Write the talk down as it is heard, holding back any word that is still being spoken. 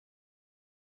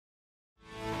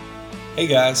Hey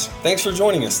guys, thanks for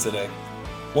joining us today.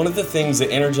 One of the things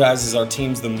that energizes our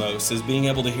teams the most is being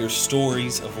able to hear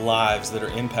stories of lives that are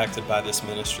impacted by this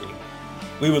ministry.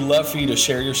 We would love for you to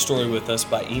share your story with us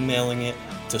by emailing it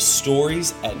to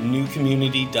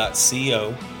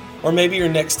stories@newcommunity.co, or maybe your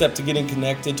next step to getting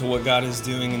connected to what God is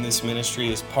doing in this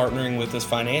ministry is partnering with us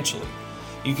financially.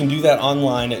 You can do that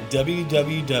online at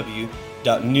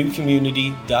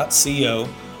www.newcommunity.co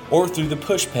or through the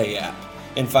PushPay app,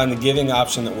 and find the giving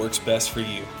option that works best for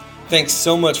you. Thanks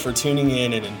so much for tuning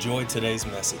in and enjoy today's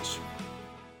message.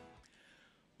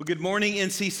 Well, good morning,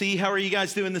 NCC. How are you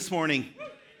guys doing this morning?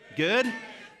 Good?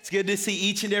 It's good to see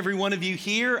each and every one of you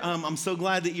here. I'm so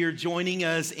glad that you're joining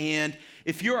us. And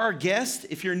if you're our guest,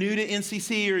 if you're new to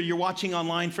NCC or you're watching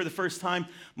online for the first time,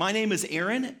 my name is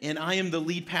Aaron, and I am the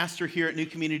lead pastor here at New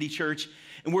Community Church.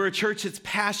 And we're a church that's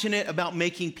passionate about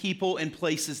making people and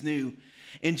places new.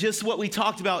 And just what we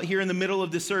talked about here in the middle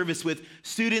of the service with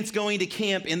students going to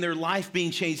camp and their life being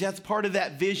changed, that's part of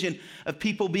that vision of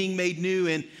people being made new,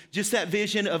 and just that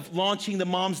vision of launching the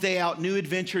Mom's Day Out, New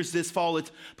Adventures this fall.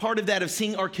 It's part of that of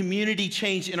seeing our community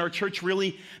change and our church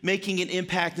really making an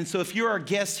impact. And so if you're our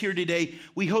guest here today,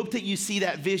 we hope that you see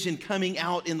that vision coming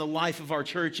out in the life of our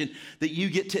church and that you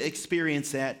get to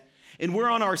experience that. And we're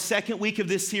on our second week of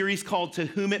this series called To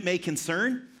Whom It May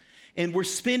Concern. And we're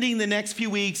spending the next few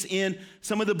weeks in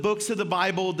some of the books of the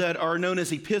Bible that are known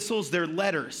as epistles. They're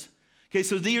letters. Okay,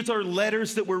 so these are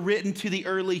letters that were written to the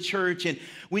early church. And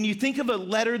when you think of a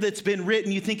letter that's been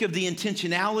written, you think of the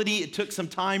intentionality. It took some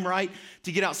time, right,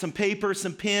 to get out some paper,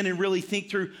 some pen, and really think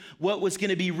through what was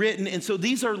going to be written. And so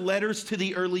these are letters to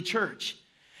the early church.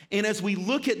 And as we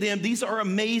look at them, these are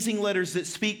amazing letters that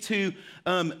speak to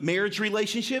marriage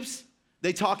relationships.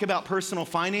 They talk about personal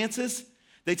finances.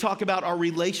 They talk about our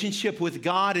relationship with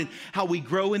God and how we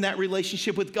grow in that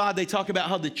relationship with God. They talk about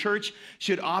how the church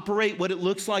should operate, what it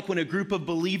looks like when a group of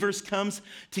believers comes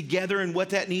together and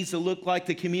what that needs to look like,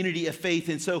 the community of faith.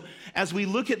 And so as we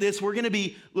look at this, we're going to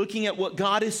be looking at what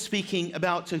God is speaking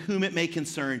about to whom it may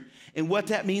concern and what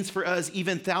that means for us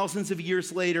even thousands of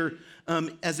years later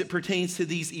as it pertains to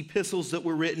these epistles that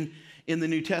were written in the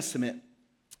New Testament.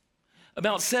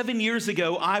 About 7 years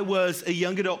ago, I was a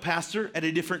young adult pastor at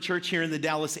a different church here in the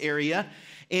Dallas area.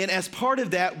 And as part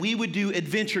of that, we would do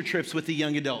adventure trips with the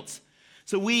young adults.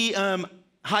 So we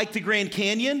hiked the Grand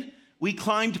Canyon, we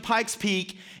climbed Pikes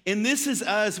Peak, and this is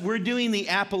us, we're doing the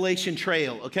Appalachian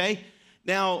Trail, okay?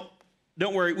 Now,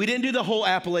 don't worry, we didn't do the whole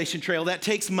Appalachian Trail. That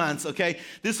takes months, okay?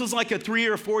 This was like a 3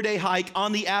 or 4 day hike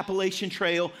on the Appalachian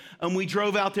Trail. We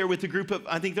drove out there with a group of,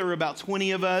 I think there were about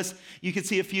 20 of us. You can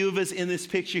see a few of us in this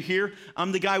picture here.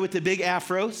 I'm the guy with the big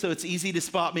afro, so it's easy to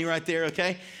spot me right there,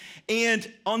 okay? And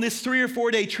on this 3 or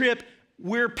 4 day trip,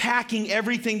 we're packing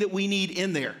everything that we need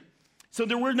in there. So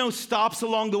there were no stops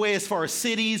along the way as far as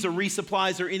cities or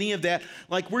resupplies or any of that.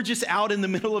 Like we're just out in the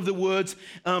middle of the woods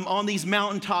on these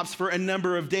mountaintops for a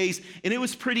number of days. And it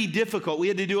was pretty difficult. We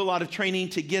had to do a lot of training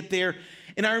to get there.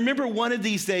 And I remember one of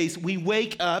these days we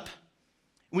wake up.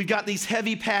 We've got these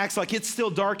heavy packs, like it's still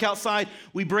dark outside.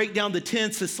 We break down the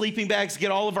tents, the sleeping bags, get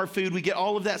all of our food. We get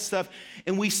all of that stuff.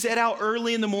 And we set out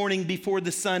early in the morning before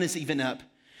the sun is even up.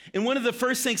 And one of the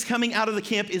first things coming out of the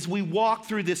camp is we walk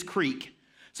through this creek.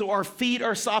 So our feet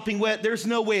are sopping wet. There's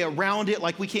no way around it,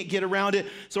 like we can't get around it.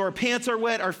 So our pants are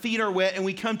wet, our feet are wet, and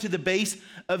we come to the base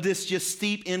of this just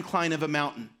steep incline of a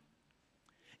mountain.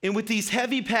 And with these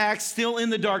heavy packs still in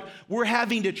the dark, we're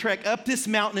having to trek up this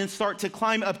mountain and start to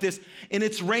climb up this. And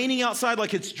it's raining outside,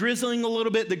 like it's drizzling a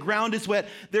little bit. The ground is wet.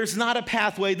 There's not a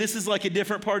pathway. This is like a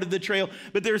different part of the trail.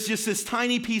 But there's just this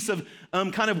tiny piece of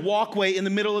kind of walkway in the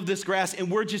middle of this grass, and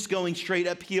we're just going straight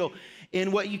uphill.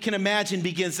 And what you can imagine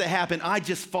begins to happen. I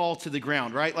just fall to the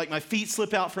ground, right? Like my feet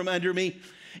slip out from under me.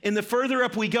 And the further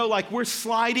up we go, like we're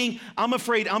sliding, I'm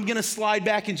afraid I'm going to slide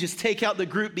back and just take out the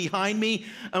group behind me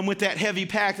with that heavy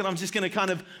pack, and I'm just going to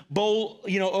kind of bowl,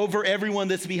 over everyone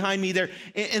that's behind me there.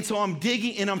 And so I'm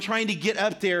digging and I'm trying to get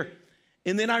up there.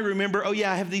 And then I remember, oh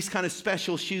yeah, I have these kind of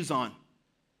special shoes on.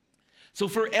 So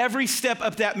for every step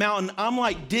up that mountain, I'm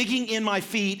like digging in my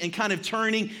feet and kind of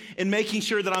turning and making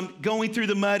sure that I'm going through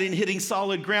the mud and hitting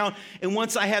solid ground. And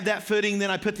once I have that footing,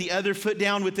 then I put the other foot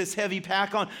down with this heavy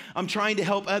pack on. I'm trying to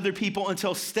help other people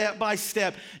until step by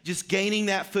step, just gaining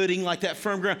that footing like that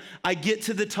firm ground. I get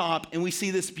to the top and we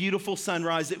see this beautiful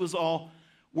sunrise. It was all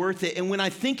worth it. And when I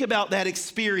think about that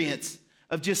experience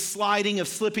of just sliding, of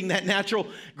slipping that natural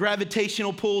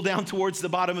gravitational pull down towards the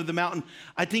bottom of the mountain,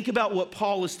 I think about what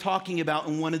Paul is talking about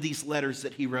in one of these letters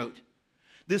that he wrote.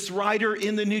 This writer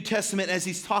in the New Testament, as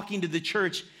he's talking to the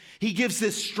church, he gives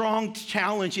this strong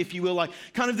challenge, if you will, like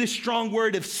kind of this strong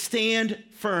word of stand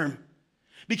firm.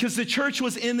 because the church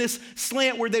was in this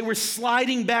slant where they were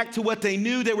sliding back to what they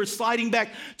knew. They were sliding back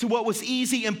to what was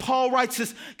easy. And Paul writes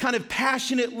this kind of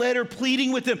passionate letter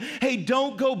pleading with them, hey,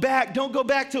 don't go back. Don't go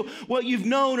back to what you've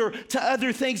known or to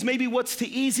other things, maybe what's too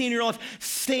easy in your life.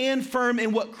 Stand firm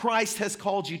in what Christ has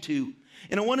called you to.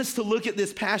 And I want us to look at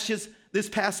this passage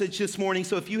this morning.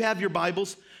 So if you have your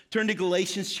Bibles, turn to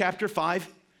Galatians chapter 5.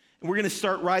 And we're going to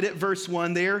start right at verse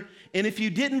 1 there. And if you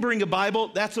didn't bring a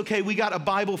Bible, that's okay. We got a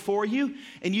Bible for you,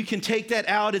 and you can take that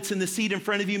out. It's in the seat in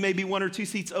front of you, maybe 1 or 2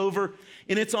 seats over,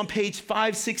 and it's on page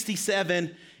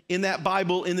 567 in that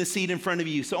Bible in the seat in front of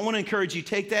you. So I want to encourage you,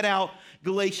 take that out,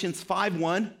 Galatians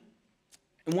 5:1.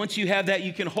 And once you have that,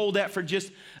 you can hold that for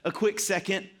just a quick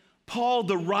second. Paul,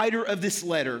 the writer of this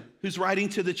letter, who's writing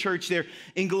to the church there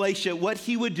in Galatia, what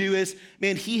he would do is,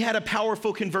 man, he had a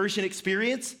powerful conversion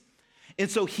experience. And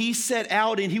so he set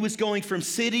out and he was going from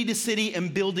city to city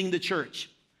and building the church.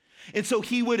 And so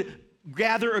he would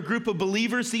gather a group of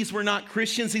believers. These were not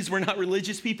Christians. These were not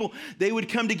religious people. They would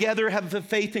come together, have a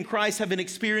faith in Christ, have an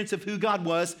experience of who God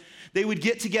was. They would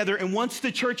get together. And once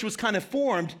the church was kind of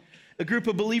formed, a group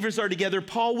of believers are together,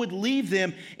 Paul would leave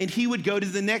them and he would go to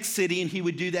the next city and he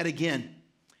would do that again.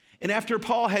 And after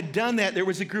Paul had done that, there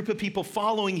was a group of people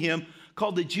following him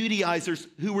called the Judaizers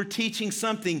who were teaching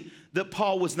something that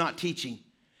Paul was not teaching.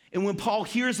 And when Paul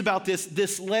hears about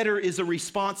this letter is a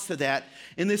response to that.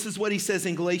 And this is what he says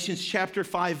in Galatians chapter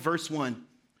 5, verse 1,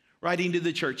 writing to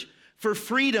the church. For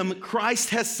freedom,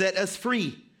 Christ has set us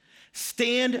free.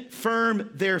 Stand firm,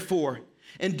 therefore,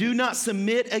 and do not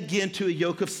submit again to a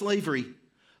yoke of slavery.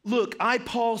 Look, I,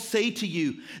 Paul, say to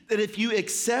you that if you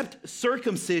accept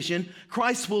circumcision,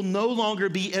 Christ will no longer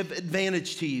be of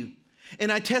advantage to you. And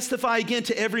I testify again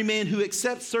to every man who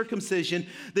accepts circumcision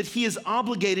that he is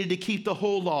obligated to keep the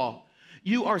whole law.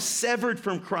 You are severed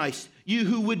from Christ, you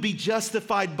who would be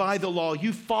justified by the law.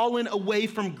 You've fallen away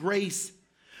from grace.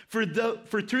 For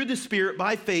through the Spirit,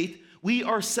 by faith, we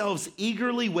ourselves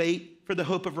eagerly wait for the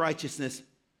hope of righteousness.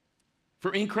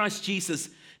 For in Christ Jesus,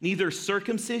 neither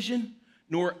circumcision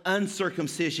nor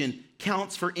uncircumcision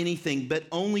counts for anything, but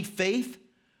only faith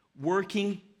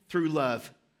working through love.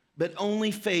 But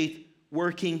only faith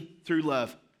working through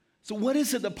love. So what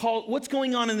is it that what's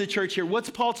going on in the church here? What's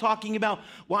Paul talking about?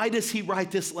 Why does he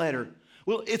write this letter?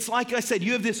 Well, it's like I said,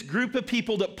 you have this group of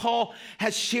people that Paul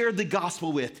has shared the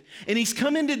gospel with. And he's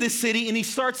come into this city and he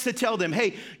starts to tell them,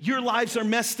 hey, your lives are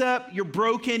messed up, you're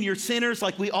broken, you're sinners,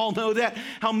 like we all know that,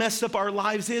 how messed up our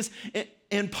lives is.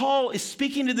 And Paul is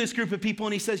speaking to this group of people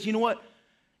and he says, you know what?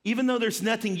 Even though there's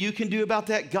nothing you can do about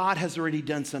that, God has already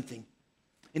done something.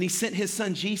 And he sent his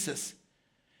son Jesus.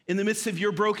 In the midst of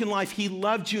your broken life, he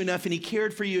loved you enough and he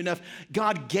cared for you enough.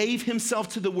 God gave himself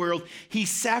to the world. He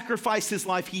sacrificed his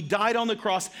life. He died on the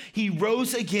cross. He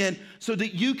rose again so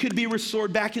that you could be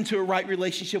restored back into a right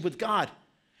relationship with God.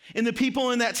 And the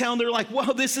people in that town, they're like,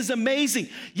 wow, this is amazing.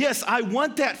 Yes, I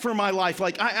want that for my life.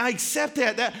 Like, I accept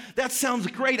that. That sounds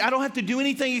great. I don't have to do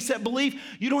anything except believe.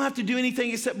 You don't have to do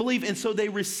anything except believe. And so they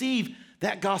receive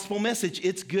that gospel message.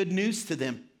 It's good news to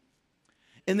them.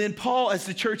 And then Paul, as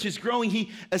the church is growing,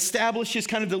 he establishes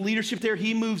kind of the leadership there.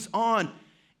 He moves on.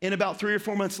 And about 3 or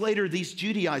 4 months later, these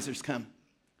Judaizers come.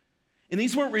 And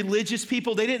these weren't religious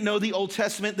people. They didn't know the Old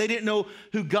Testament. They didn't know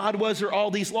who God was or all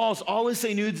these laws. All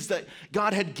they knew is that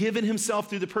God had given himself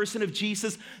through the person of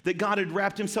Jesus, that God had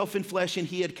wrapped himself in flesh and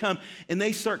he had come. And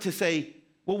they start to say,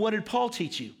 well, what did Paul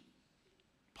teach you?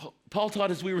 Paul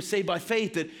taught us we were saved by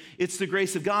faith, that it's the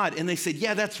grace of God. And they said,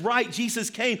 yeah, that's right. Jesus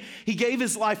came. He gave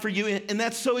his life for you. And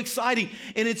that's so exciting.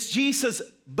 And it's Jesus,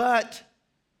 but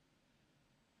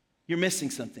you're missing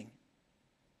something.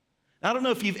 I don't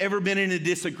know if you've ever been in a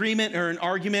disagreement or an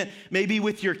argument, maybe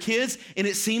with your kids, and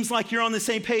it seems like you're on the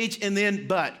same page, and then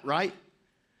but, right?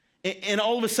 And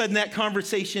all of a sudden that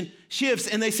conversation shifts,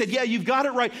 and they said, yeah, you've got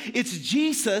it right. It's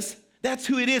Jesus. That's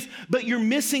who it is. But you're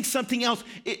missing something else.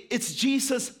 It's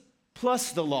Jesus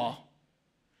plus the law.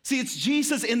 See, it's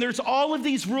Jesus, and there's all of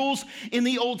these rules in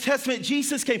the Old Testament.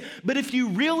 Jesus came. But if you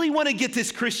really want to get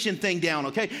this Christian thing down,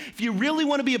 okay, if you really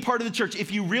want to be a part of the church,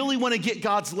 if you really want to get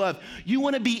God's love, you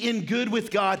want to be in good with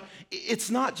God,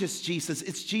 it's not just Jesus.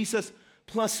 It's Jesus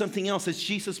plus something else. It's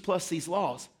Jesus plus these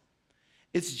laws.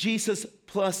 It's Jesus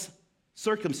plus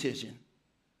circumcision.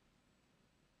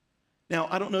 Now,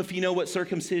 I don't know if you know what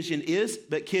circumcision is,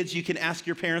 but kids, you can ask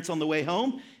your parents on the way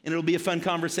home, and it'll be a fun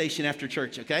conversation after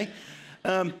church, okay?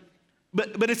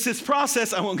 But it's this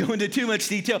process, I won't go into too much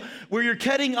detail, where you're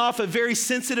cutting off a very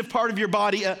sensitive part of your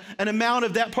body, an amount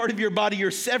of that part of your body,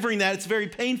 you're severing that. It's very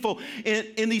painful.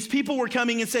 And these people were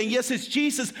coming and saying, yes, it's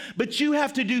Jesus, but you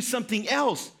have to do something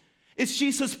else. It's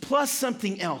Jesus plus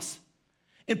something else.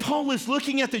 And Paul is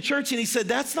looking at the church and he said,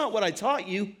 that's not what I taught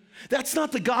you. That's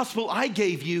not the gospel I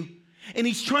gave you. And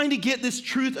he's trying to get this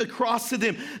truth across to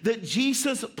them, that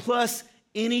Jesus plus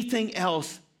anything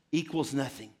else equals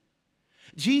nothing.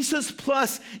 Jesus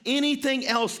plus anything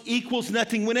else equals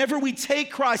nothing. Whenever we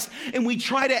take Christ and we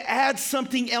try to add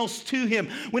something else to him,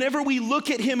 whenever we look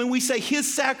at him and we say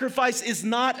his sacrifice is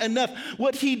not enough,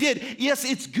 what he did, yes,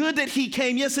 it's good that he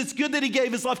came. Yes, it's good that he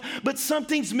gave his life, but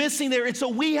something's missing there. And so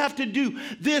we have to do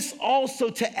this also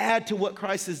to add to what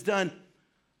Christ has done.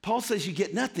 Paul says you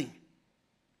get nothing.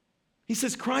 He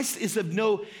says Christ is of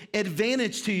no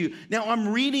advantage to you. Now I'm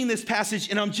reading this passage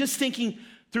and I'm just thinking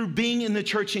through being in the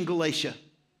church in Galatia.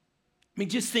 I mean,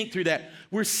 just think through that.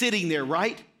 We're sitting there,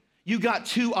 right? You got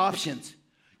two options.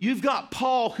 You've got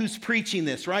Paul who's preaching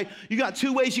this, right? You got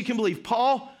two ways you can believe.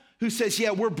 Paul who says,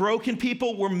 yeah, we're broken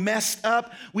people. We're messed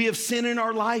up. We have sin in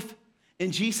our life.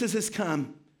 And Jesus has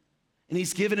come and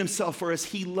he's given himself for us.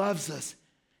 He loves us.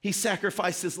 He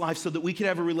sacrificed his life so that we could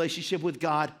have a relationship with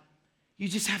God. You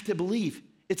just have to believe.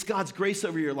 It's God's grace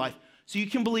over your life. So you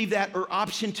can believe that. Or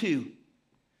option two,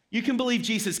 you can believe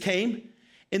Jesus came,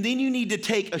 and then you need to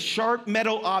take a sharp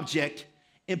metal object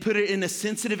and put it in a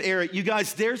sensitive area. You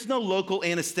guys, there's no local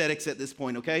anesthetics at this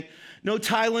point, okay? No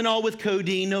Tylenol with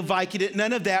codeine, no Vicodin,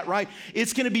 none of that, right?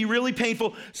 It's gonna be really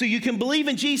painful. So you can believe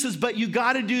in Jesus, but you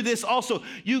gotta do this also.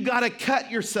 You gotta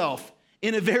cut yourself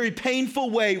in a very painful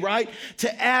way, right?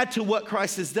 To add to what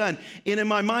Christ has done. And in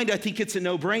my mind, I think it's a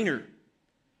no-brainer,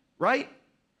 right?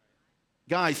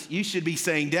 Guys, you should be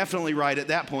saying definitely right at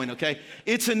that point, okay?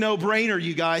 It's a no-brainer,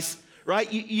 you guys, right?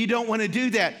 You don't want to do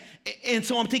that. And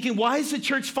so I'm thinking, why is the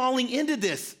church falling into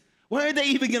this? Why are they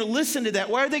even going to listen to that?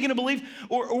 Why are they going to believe?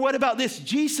 Or what about this?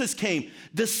 Jesus came,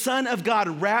 the Son of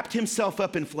God wrapped himself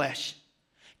up in flesh,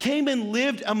 came and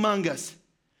lived among us.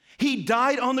 He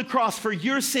died on the cross for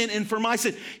your sin and for my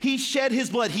sin. He shed his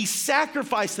blood. He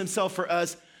sacrificed himself for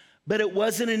us, but it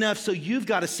wasn't enough, so you've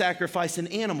got to sacrifice an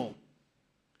animal.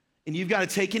 And you've got to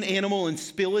take an animal and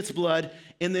spill its blood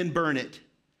and then burn it.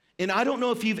 And I don't know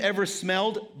if you've ever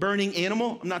smelled burning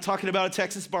animal. I'm not talking about a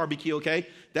Texas barbecue, okay?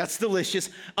 That's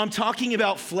delicious. I'm talking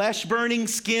about flesh burning,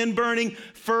 skin burning,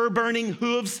 fur burning,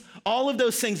 hooves, all of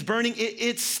those things burning.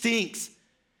 It stinks.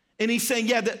 And he's saying,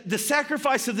 yeah, the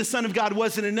sacrifice of the Son of God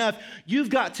wasn't enough. You've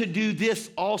got to do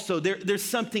this also. There's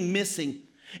something missing.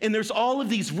 And there's all of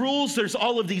these rules, there's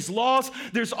all of these laws,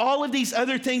 there's all of these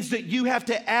other things that you have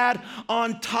to add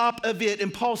on top of it.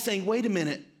 And Paul's saying, wait a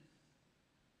minute,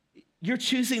 you're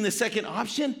choosing the second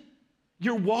option?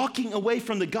 You're walking away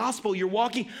from the gospel, you're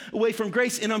walking away from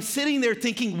grace. And I'm sitting there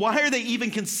thinking, why are they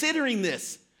even considering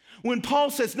this? When Paul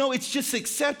says, no, it's just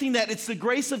accepting that. It's the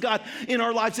grace of God in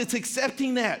our lives, it's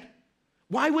accepting that.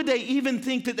 Why would they even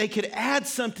think that they could add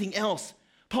something else?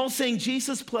 Paul's saying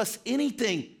Jesus plus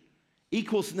anything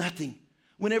equals nothing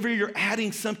whenever you're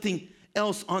adding something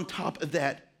else on top of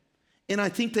that. And I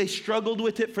think they struggled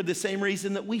with it for the same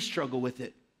reason that we struggle with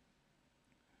it.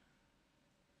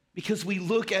 Because we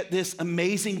look at this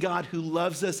amazing God who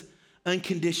loves us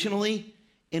unconditionally,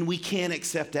 and we can't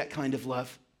accept that kind of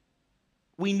love.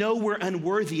 We know we're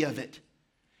unworthy of it.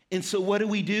 And so what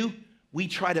do? We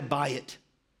try to buy it.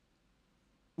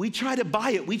 We try to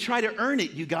buy it. We try to earn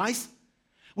it, you guys.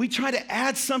 We try to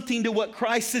add something to what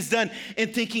Christ has done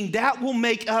and thinking that will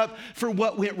make up for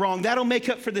what went wrong. That'll make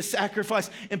up for the sacrifice.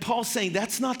 And Paul's saying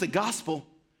that's not the gospel.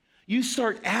 You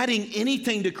start adding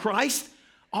anything to Christ,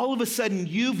 all of a sudden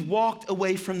you've walked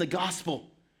away from the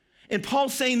gospel. And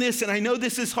Paul's saying this, and I know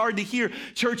this is hard to hear,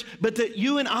 church, but that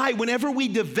you and I, whenever we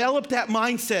develop that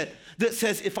mindset that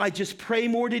says, if I just pray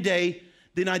more today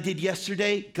than I did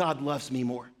yesterday, God loves me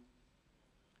more.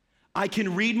 I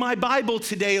can read my Bible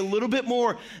today a little bit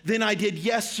more than I did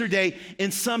yesterday,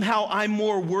 and somehow I'm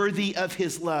more worthy of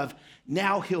his love.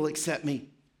 Now he'll accept me.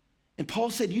 And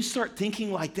Paul said, you start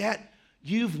thinking like that,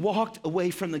 you've walked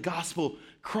away from the gospel.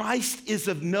 Christ is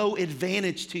of no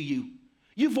advantage to you.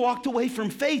 You've walked away from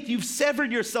faith. You've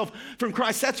severed yourself from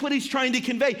Christ. That's what he's trying to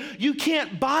convey. You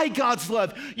can't buy God's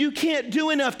love. You can't do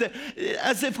enough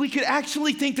as if we could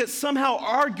actually think that somehow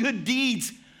our good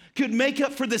deeds could make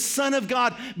up for the Son of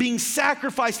God being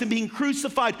sacrificed and being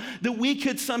crucified, that we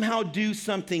could somehow do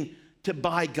something to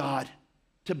buy God,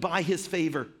 to buy his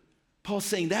favor. Paul's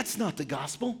saying that's not the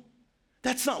gospel.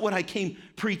 That's not what I came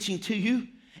preaching to you.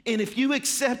 And if you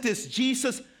accept this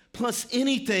Jesus plus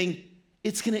anything,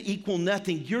 it's going to equal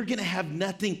nothing. You're going to have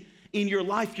nothing in your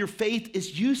life. Your faith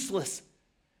is useless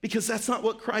because that's not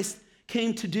what Christ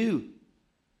came to do.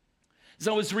 As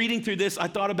I was reading through this, I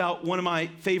thought about one of my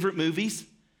favorite movies.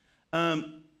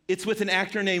 It's with an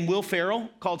actor named Will Ferrell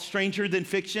called Stranger Than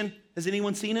Fiction. Has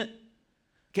anyone seen it?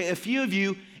 Okay, a few of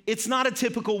you, it's not a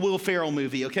typical Will Ferrell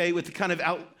movie, okay, with the kind of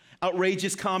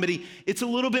outrageous comedy. It's a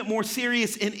little bit more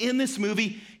serious. And in this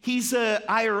movie, he's an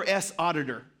IRS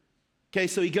auditor. Okay,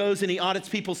 so he goes and he audits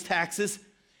people's taxes.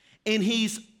 And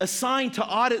he's assigned to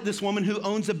audit this woman who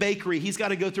owns a bakery. He's got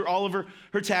to go through all of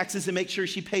her taxes and make sure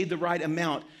she paid the right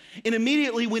amount. And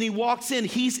immediately when he walks in,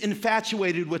 he's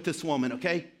infatuated with this woman,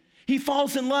 okay? He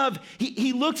falls in love.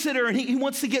 He looks at her and he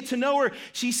wants to get to know her.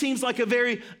 She seems like a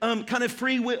very kind of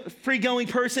free-going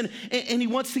person, and he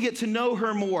wants to get to know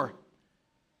her more.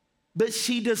 But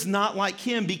she does not like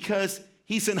him because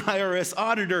he's an IRS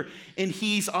auditor and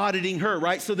he's auditing her,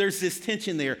 right? So there's this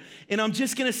tension there. And I'm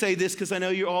just gonna say this because I know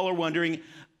you all are wondering,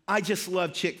 I just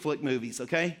love chick flick movies,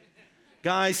 okay?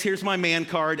 Guys, here's my man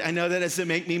card. I know that doesn't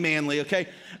make me manly, okay?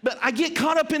 But I get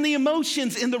caught up in the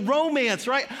emotions, in the romance,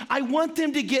 right? I want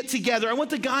them to get together. I want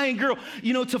the guy and girl,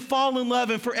 to fall in love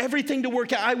and for everything to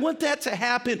work out. I want that to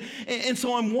happen. And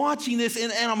so I'm watching this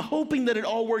and I'm hoping that it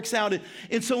all works out.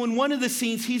 And so in one of the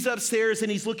scenes, he's upstairs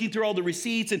and he's looking through all the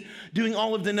receipts and doing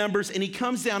all of the numbers. And he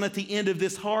comes down at the end of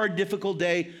this hard, difficult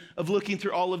day of looking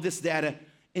through all of this data.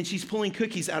 And she's pulling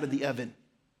cookies out of the oven.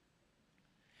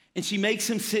 And she makes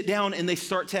him sit down and they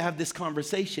start to have this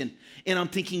conversation. And I'm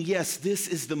thinking, yes, this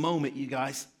is the moment, you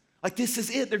guys. Like, this is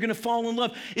it. They're going to fall in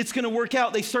love. It's going to work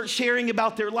out. They start sharing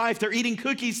about their life. They're eating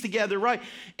cookies together, right?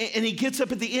 And he gets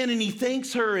up at the end and he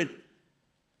thanks her.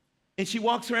 And she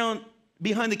walks around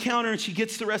behind the counter and she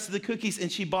gets the rest of the cookies and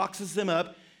she boxes them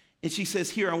up. And she says,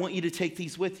 here, I want you to take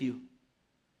these with you.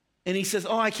 And he says,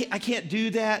 oh, I can't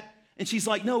do that. And she's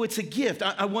like, no, it's a gift.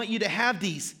 I want you to have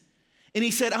these. And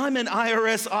he said, I'm an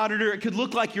IRS auditor. It could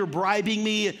look like you're bribing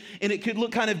me, and it could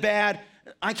look kind of bad.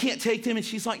 I can't take them. And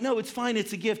she's like, no, it's fine.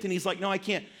 It's a gift. And he's like, no, I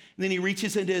can't. And then he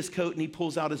reaches into his coat, and he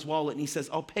pulls out his wallet, and he says,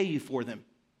 I'll pay you for them.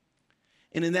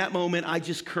 And in that moment, I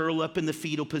just curl up in the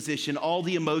fetal position. All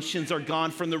the emotions are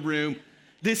gone from the room.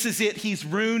 This is it. He's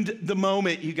ruined the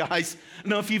moment, you guys. I don't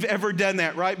know if you've ever done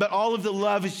that, right? But all of the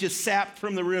love is just sapped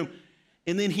from the room.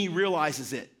 And then he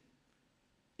realizes it.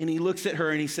 And he looks at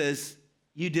her, and he says,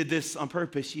 you did this on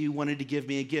purpose. You wanted to give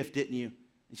me a gift, didn't you?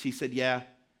 And she said, yeah. And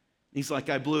he's like,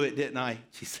 I blew it, didn't I?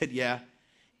 She said, yeah.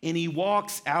 And he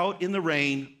walks out in the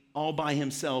rain all by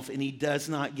himself, and he does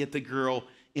not get the girl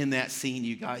in that scene,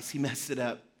 you guys. He messed it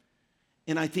up.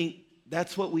 And I think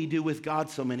that's what we do with God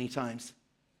so many times.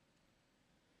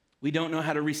 We don't know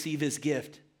how to receive his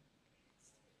gift.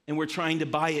 And we're trying to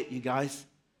buy it, you guys.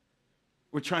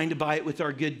 We're trying to buy it with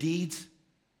our good deeds.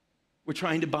 We're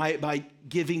trying to buy it by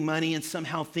giving money and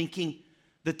somehow thinking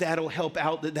that that'll help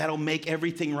out, that that'll make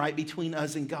everything right between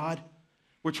us and God.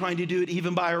 We're trying to do it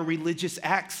even by our religious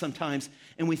acts sometimes.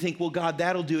 And we think, well, God,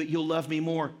 that'll do it. You'll love me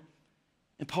more.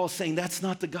 And Paul's saying that's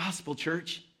not the gospel,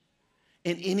 church.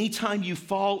 And anytime you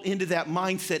fall into that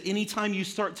mindset, anytime you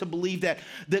start to believe that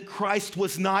Christ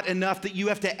was not enough, that you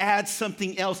have to add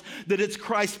something else, that it's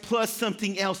Christ plus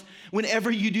something else,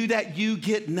 whenever you do that, you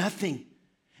get nothing.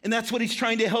 And that's what he's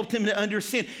trying to help them to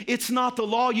understand. It's not the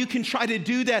law. You can try to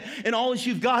do that, and all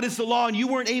you've got is the law, and you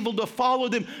weren't able to follow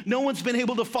them. No one's been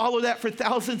able to follow that for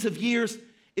thousands of years.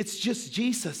 It's just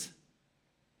Jesus.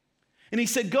 And he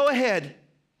said, go ahead.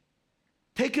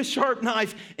 Take a sharp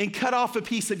knife and cut off a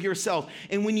piece of yourself.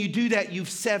 And when you do that, you've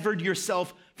severed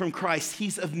yourself from Christ.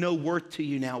 He's of no worth to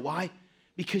you now. Why?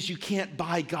 Because you can't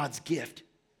buy God's gift.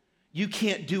 You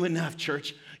can't do enough,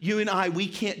 church. You and I, we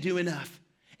can't do enough.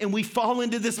 And we fall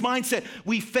into this mindset.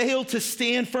 We fail to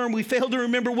stand firm. We fail to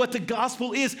remember what the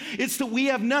gospel is. It's that we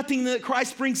have nothing, that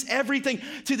Christ brings everything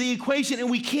to the equation, and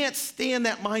we can't stand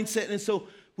that mindset. And so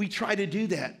we try to do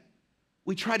that.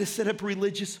 We try to set up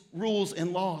religious rules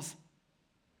and laws.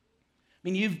 I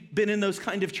mean, you've been in those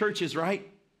kind of churches, right?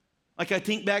 Like, I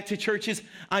think back to churches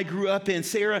I grew up in.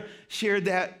 Sarah shared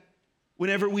that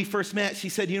whenever we first met. She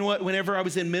said, you know what? Whenever I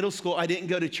was in middle school, I didn't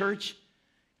go to church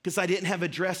because I didn't have a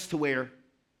dress to wear.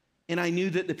 And I knew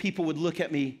that the people would look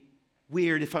at me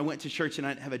weird if I went to church and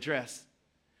I didn't have a dress.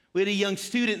 We had a young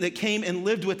student that came and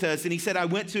lived with us, and he said, I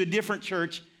went to a different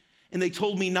church, and they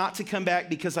told me not to come back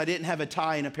because I didn't have a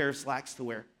tie and a pair of slacks to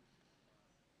wear.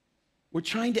 We're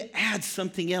trying to add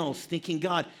something else, thinking,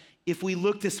 God, if we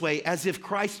look this way, as if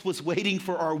Christ was waiting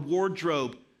for our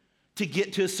wardrobe to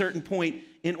get to a certain point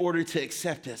in order to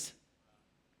accept us.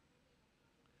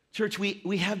 Church,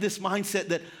 we have this mindset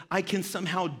that I can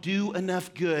somehow do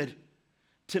enough good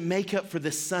to make up for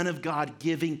the Son of God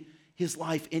giving his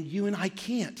life, and you and I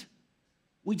can't.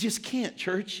 We just can't,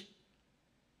 church.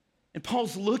 And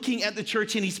Paul's looking at the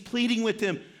church and he's pleading with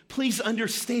them, please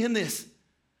understand this,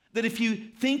 that if you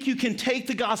think you can take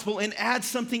the gospel and add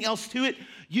something else to it,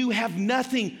 you have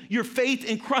nothing. Your faith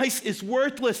in Christ is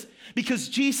worthless because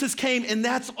Jesus came and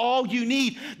that's all you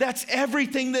need. That's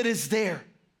everything that is there.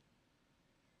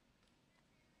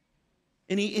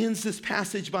 And he ends this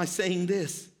passage by saying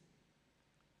this.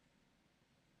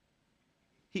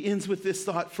 He ends with this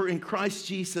thought, for in Christ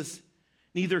Jesus,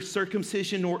 neither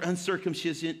circumcision nor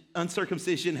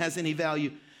uncircumcision has any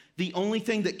value. The only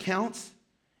thing that counts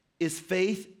is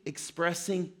faith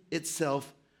expressing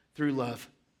itself through love.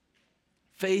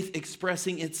 Faith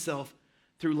expressing itself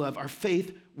through love. Our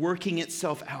faith working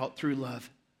itself out through love.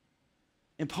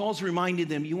 And Paul's reminded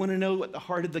them, you want to know what the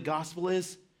heart of the gospel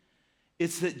is?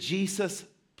 It's that Jesus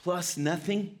plus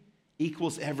nothing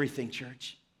equals everything,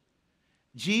 church.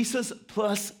 Jesus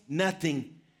plus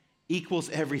nothing equals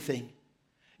everything.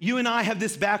 You and I have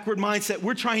this backward mindset.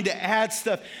 We're trying to add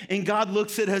stuff, and God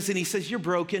looks at us and he says, you're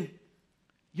broken.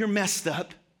 You're messed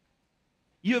up.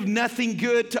 You have nothing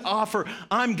good to offer.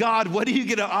 I'm God. What are you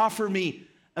going to offer me?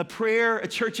 A prayer, a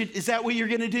church? Is that what you're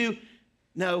going to do?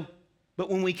 No. But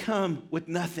when we come with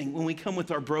nothing, when we come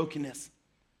with our brokenness,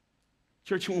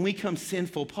 church, when we come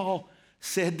sinful, Paul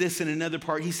said this in another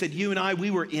part. He said, you and I,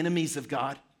 we were enemies of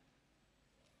God.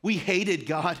 We hated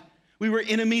God. We were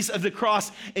enemies of the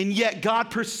cross, and yet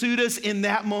God pursued us in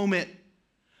that moment.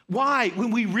 Why?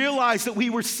 When we realized that we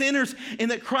were sinners and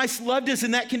that Christ loved us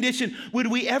in that condition, would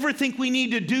we ever think we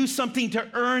need to do something to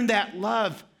earn that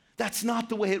love? That's not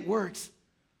the way it works.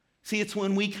 See, it's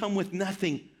when we come with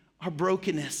nothing, our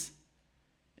brokenness,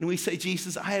 and we say,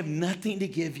 Jesus, I have nothing to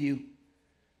give you,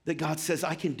 that God says,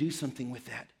 I can do something with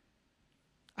that.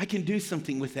 I can do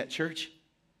something with that, church.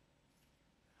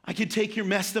 I can take your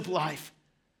messed up life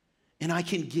and I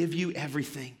can give you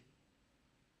everything.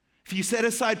 If you set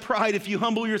aside pride, if you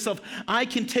humble yourself, I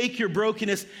can take your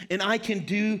brokenness and I can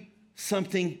do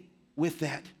something with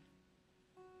that.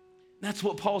 That's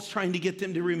what Paul's trying to get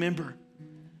them to remember.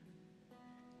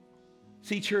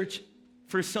 See, church,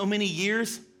 for so many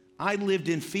years, I lived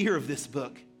in fear of this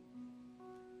book.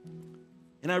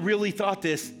 And I really thought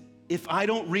this, if I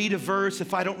don't read a verse,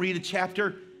 if I don't read a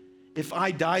chapter, if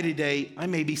I die today, I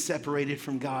may be separated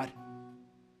from God.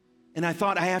 And I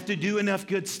thought I have to do enough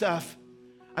good stuff.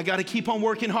 I got to keep on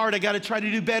working hard. I got to try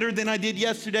to do better than I did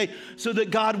yesterday so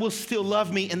that God will still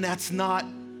love me. And that's not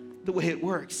the way it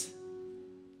works.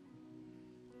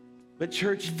 But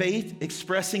church, faith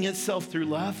expressing itself through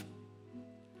love.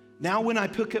 Now when I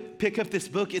pick up this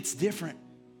book, it's different.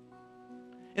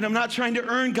 And I'm not trying to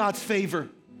earn God's favor.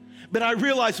 But I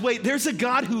realize, wait, there's a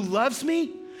God who loves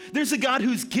me. There's a God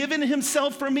who's given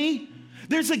himself for me.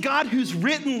 There's a God who's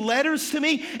written letters to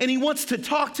me and he wants to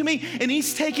talk to me and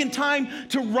he's taken time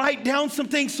to write down some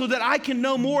things so that I can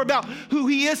know more about who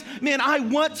he is. Man, I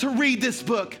want to read this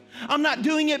book. I'm not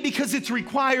doing it because it's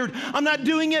required. I'm not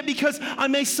doing it because I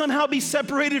may somehow be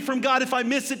separated from God if I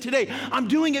miss it today. I'm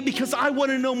doing it because I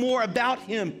want to know more about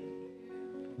him.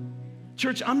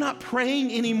 Church, I'm not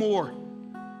praying anymore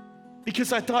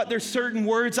because I thought there's certain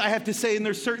words I have to say and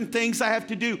there's certain things I have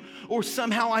to do, or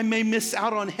somehow I may miss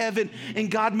out on heaven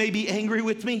and God may be angry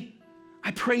with me.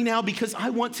 I pray now because I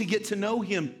want to get to know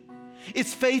him.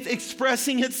 It's faith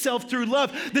expressing itself through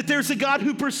love, that there's a God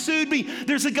who pursued me.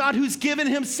 There's a God who's given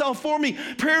himself for me.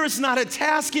 Prayer is not a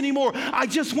task anymore. I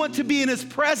just want to be in his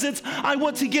presence. I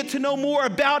want to get to know more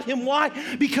about him. Why?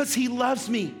 Because he loves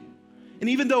me. And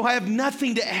even though I have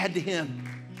nothing to add to him,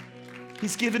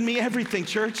 he's given me everything,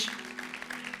 church.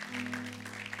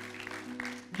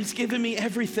 He's given me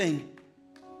everything.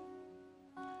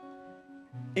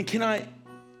 And can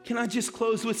I just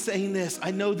close with saying this?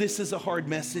 I know this is a hard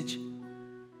message.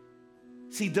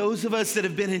 See, those of us that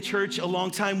have been in church a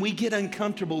long time, we get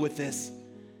uncomfortable with this.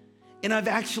 And I've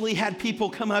actually had people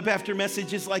come up after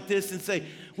messages like this and say,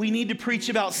 we need to preach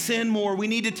about sin more. We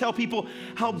need to tell people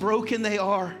how broken they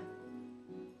are.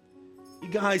 You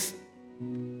guys,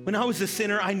 when I was a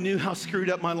sinner, I knew how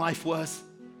screwed up my life was.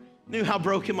 Knew how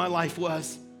broken my life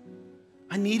was.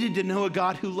 I needed to know a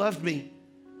God who loved me.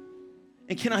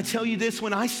 And can I tell you this?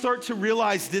 When I start to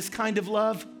realize this kind of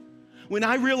love, when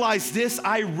I realize this,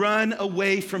 I run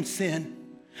away from sin.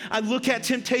 I look at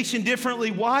temptation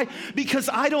differently. Why? Because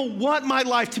I don't want my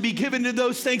life to be given to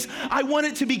those things. I want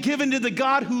it to be given to the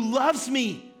God who loves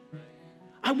me.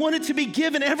 I want it to be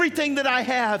given everything that I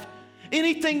have.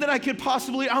 Anything that I could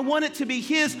possibly, I want it to be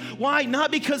his. Why?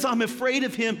 Not because I'm afraid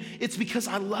of him. It's because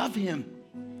I love him.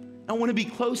 I want to be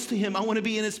close to him. I want to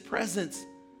be in his presence.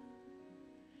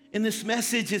 And this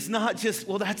message is not just,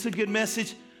 well, that's a good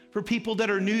message for people that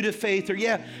are new to faith,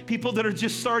 or people that are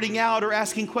just starting out or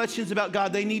asking questions about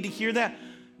God. They need to hear that.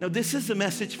 No, this is a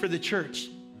message for the church.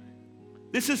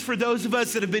 This is for those of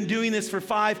us that have been doing this for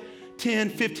 5, 10,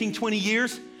 15, 20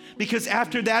 years. Because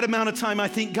after that amount of time, I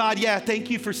think, God, yeah, thank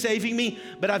you for saving me,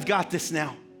 but I've got this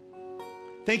now.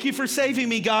 Thank you for saving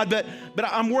me, God, but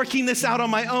I'm working this out on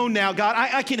my own now, God.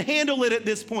 I can handle it at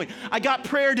this point. I got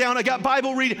prayer down. I got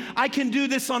Bible reading. I can do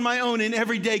this on my own. And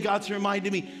every day, God's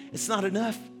reminding me, it's not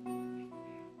enough.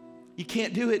 You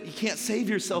can't do it. You can't save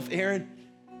yourself, Aaron.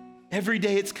 Every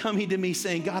day it's coming to me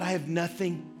saying, God, I have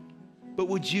nothing, but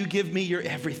would you give me your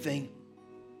everything?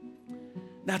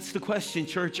 That's the question,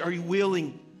 church. Are you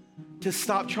willing to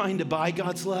stop trying to buy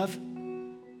God's love?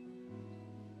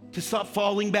 To stop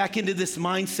falling back into this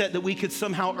mindset that we could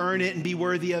somehow earn it and be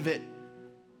worthy of it?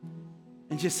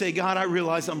 And just say, God, I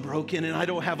realize I'm broken and I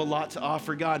don't have a lot to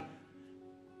offer, God.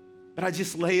 But I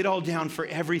just lay it all down for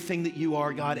everything that you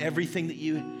are, God, everything that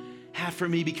you have for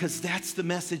me, because that's the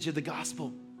message of the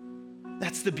gospel.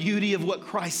 That's the beauty of what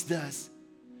Christ does.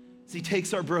 He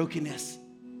takes our brokenness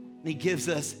and he gives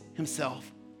us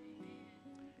himself.